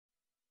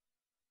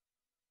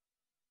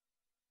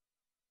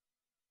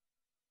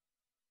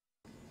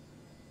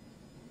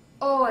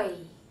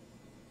oi,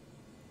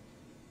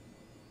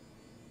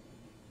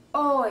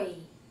 oi,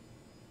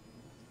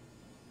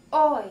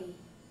 oi,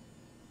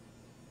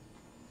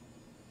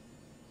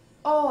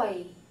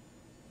 oi,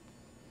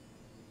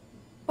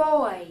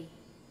 boy,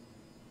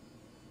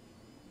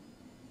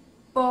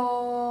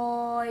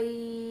 boy,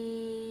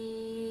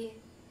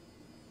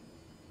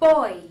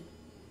 boy.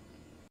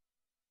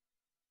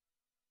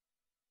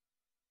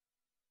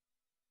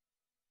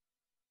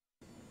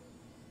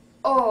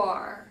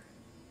 Or,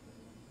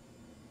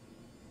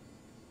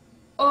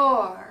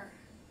 or,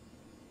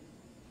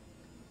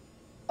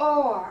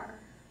 or,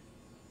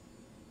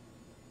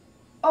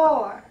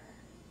 or,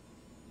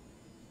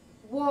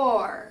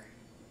 war,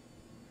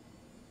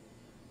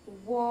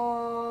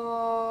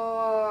 war,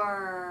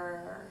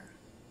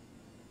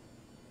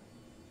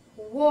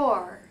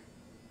 war.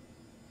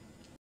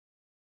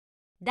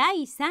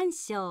 第3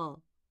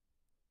章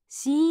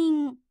子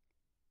音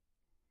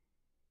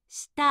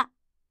舌、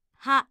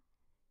歯、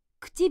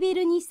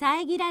唇に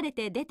遮られ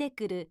て出て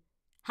くる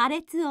破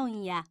裂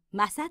音や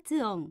摩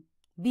擦音、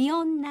鼻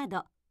音な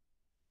ど。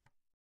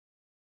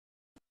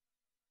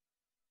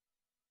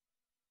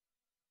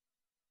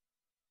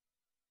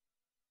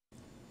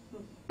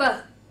b,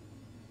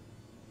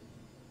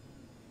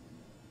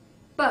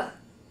 b,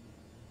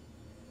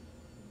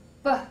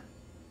 b,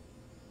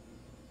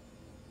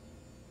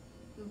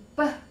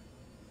 b,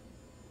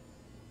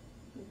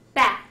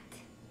 bat,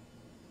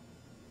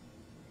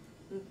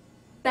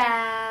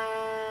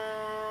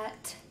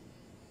 bat,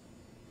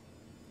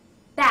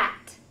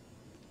 bat.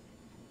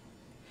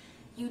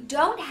 You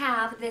don't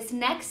have this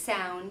next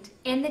sound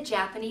in the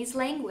Japanese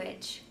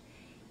language.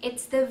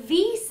 It's the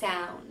V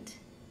sound.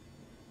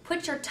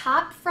 Put your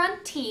top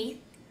front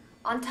teeth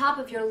on top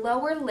of your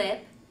lower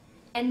lip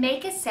and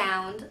make a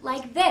sound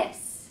like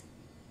this.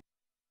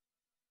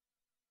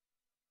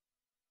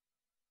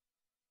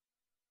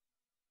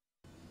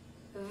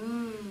 V,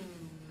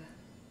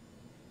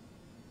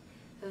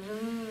 v,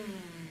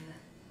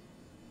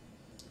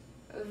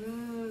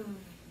 v,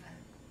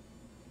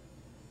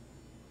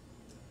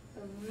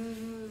 v,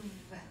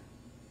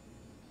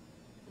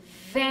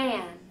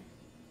 van,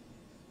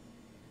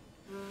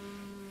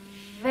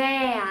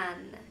 van,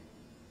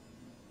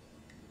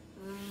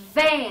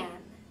 van.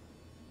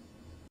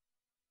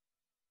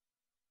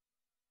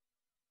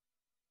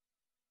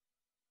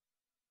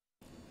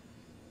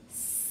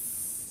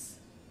 S,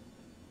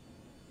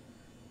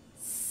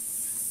 s,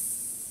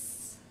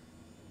 s,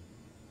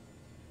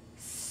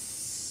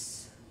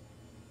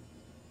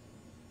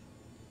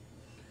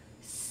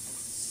 s.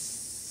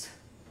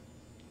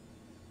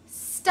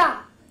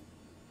 Stop,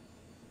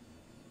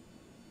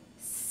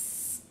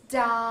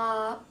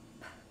 stop,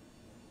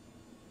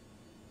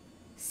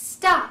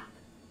 stop.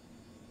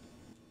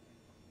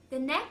 The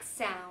next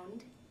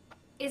sound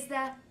is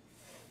the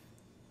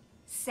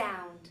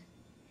sound.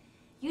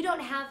 You don't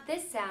have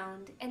this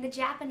sound in the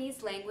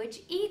Japanese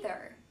language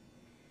either.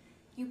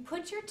 You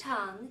put your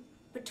tongue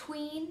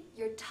between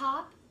your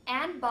top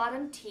and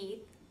bottom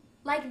teeth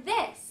like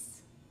this.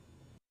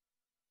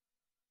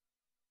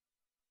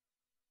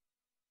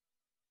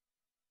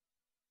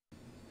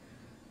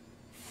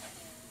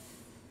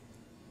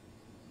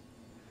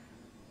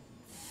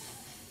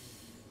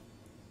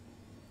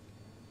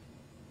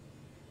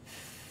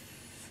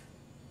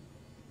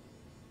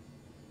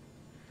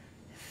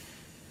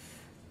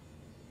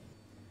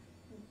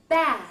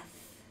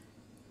 Bath,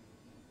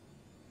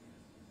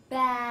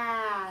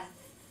 bath,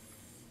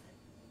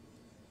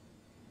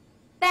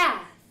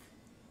 bath.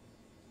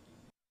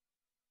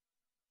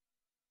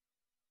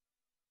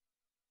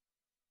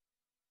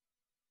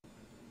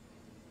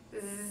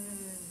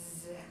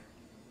 Z,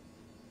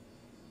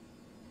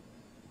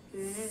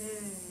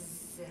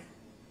 z,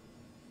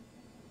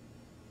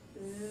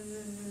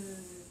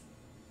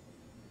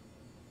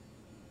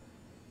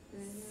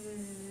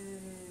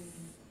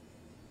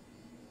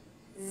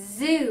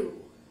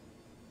 zoo,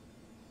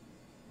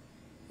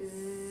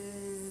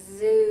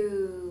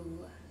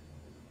 zoo,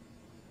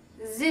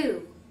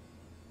 zoo.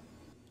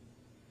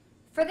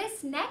 For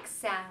this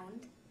next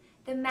sound,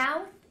 the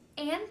mouth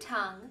and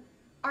tongue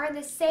are in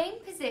the same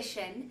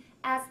position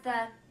as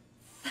the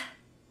th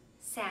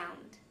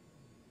sound.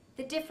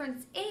 The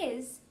difference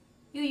is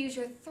you use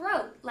your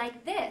throat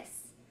like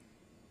this.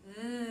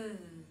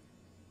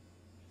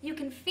 You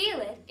can feel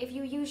it if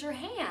you use your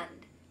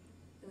hand.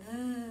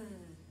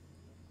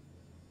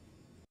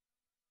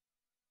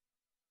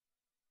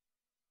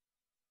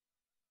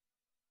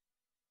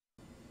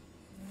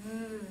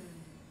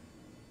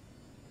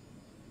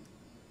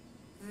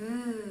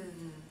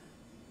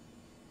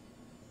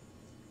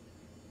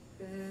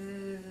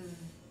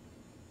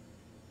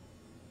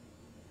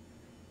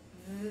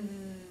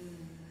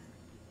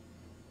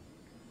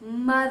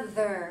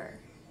 Mother,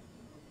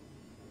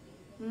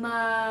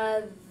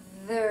 mother,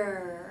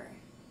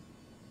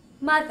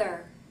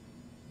 mother.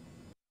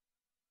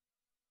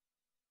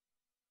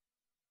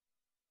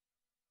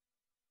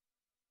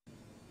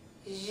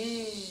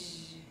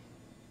 Zh,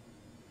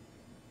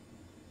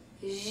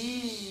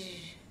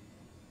 zh,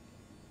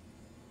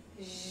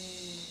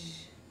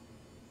 zh,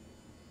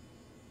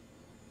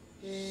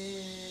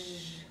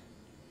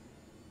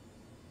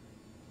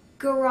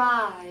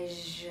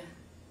 garage,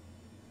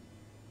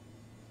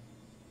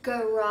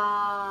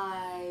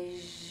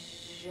 garage,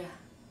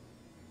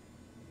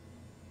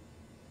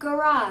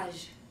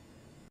 garage.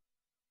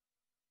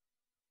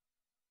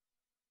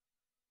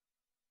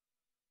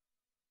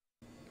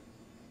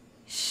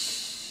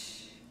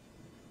 Shh,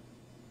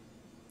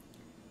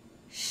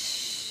 shh,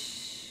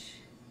 shh,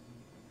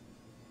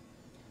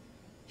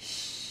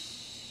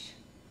 shh.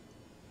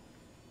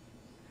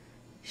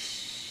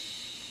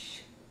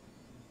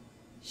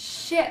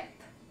 Ship,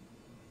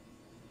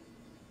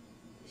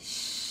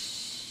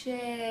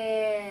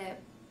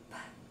 ship,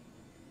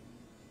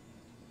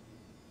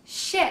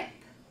 ship.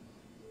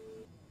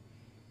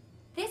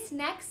 This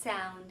next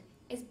sound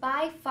is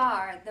by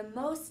far the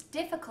most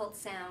difficult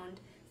sound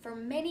for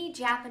many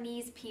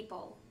Japanese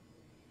people.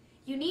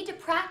 You need to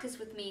practice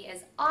with me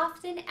as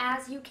often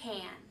as you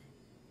can.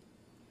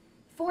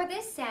 For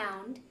this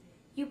sound,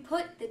 you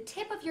put the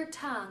tip of your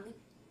tongue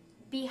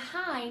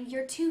behind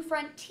your two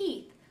front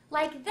teeth,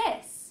 like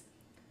this.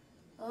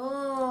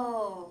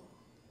 Oh.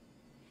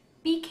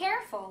 Be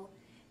careful,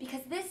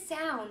 because this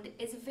sound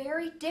is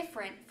very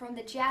different from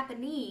the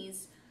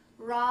Japanese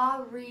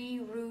ra, ri,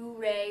 ru,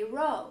 re,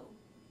 ro.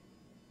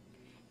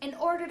 In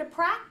order to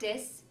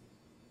practice,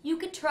 you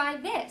could try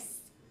this.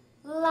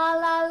 La,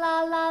 la,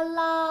 la, la,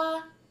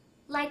 la,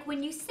 like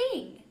when you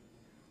sing.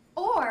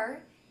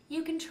 Or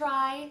you can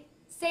try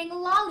saying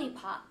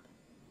lollipop.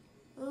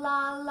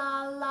 La,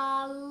 la,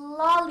 la,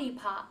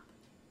 lollipop.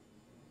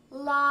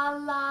 La,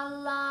 la,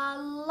 la,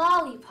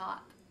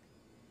 lollipop.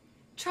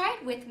 Try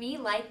it with me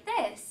like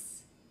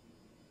this.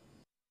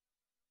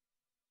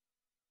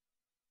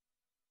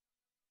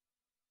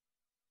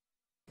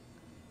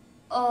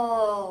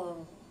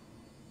 Oh,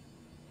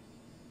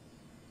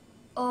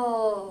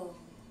 oh,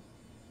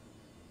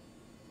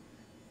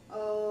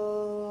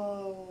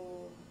 oh,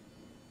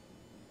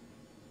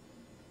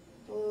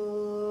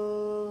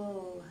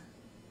 oh,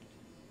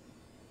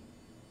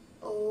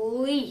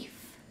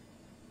 leaf,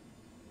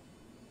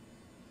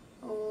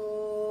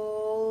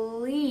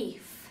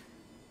 leaf,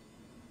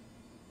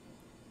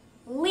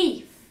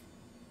 leaf.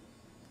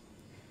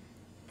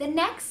 The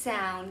next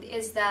sound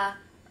is the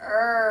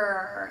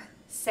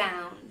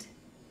sound.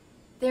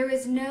 There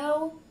is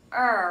no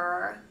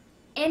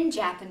in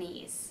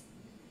Japanese.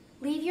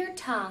 Leave your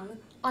tongue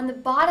on the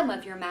bottom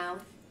of your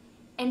mouth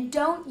and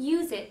don't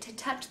use it to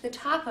touch the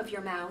top of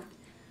your mouth,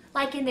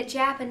 like in the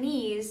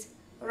Japanese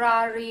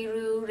ra, ri,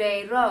 ru,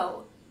 re,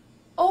 ro,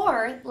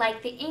 or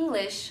like the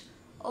English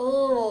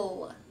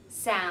l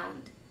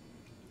sound.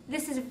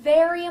 This is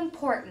very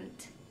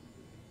important.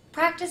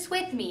 Practice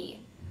with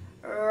me.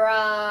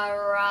 Ra,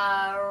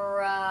 ra,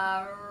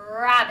 ra,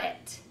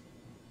 rabbit.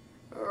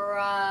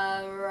 Ra,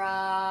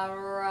 ra,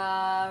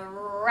 ra,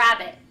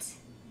 rabbit.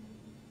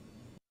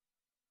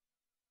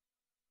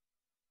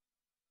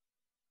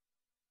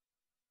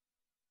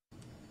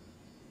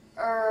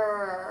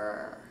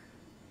 Er,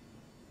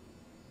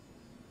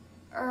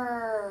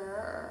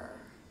 er,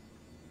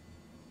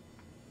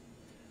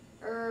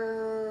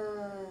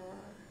 er,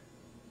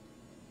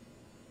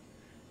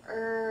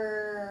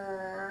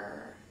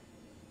 er,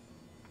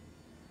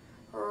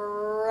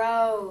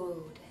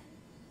 road,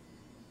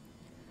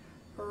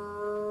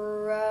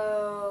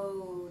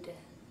 road,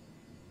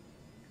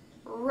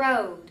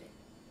 road.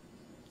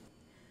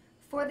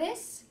 For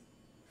this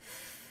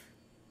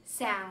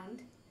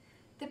sound,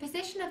 the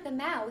position of the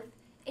mouth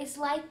is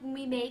like when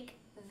we make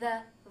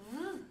the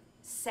v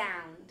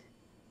sound.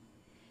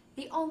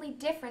 The only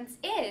difference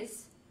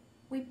is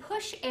we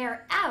push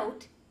air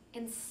out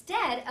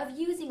instead of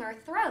using our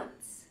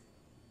throats.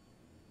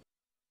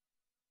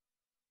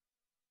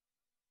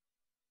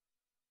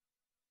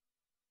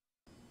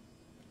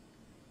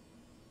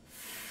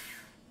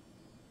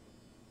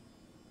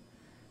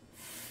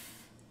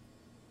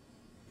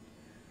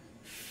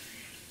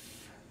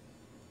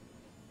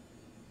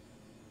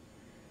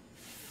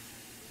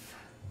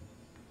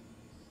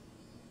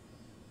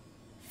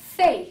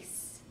 Faith,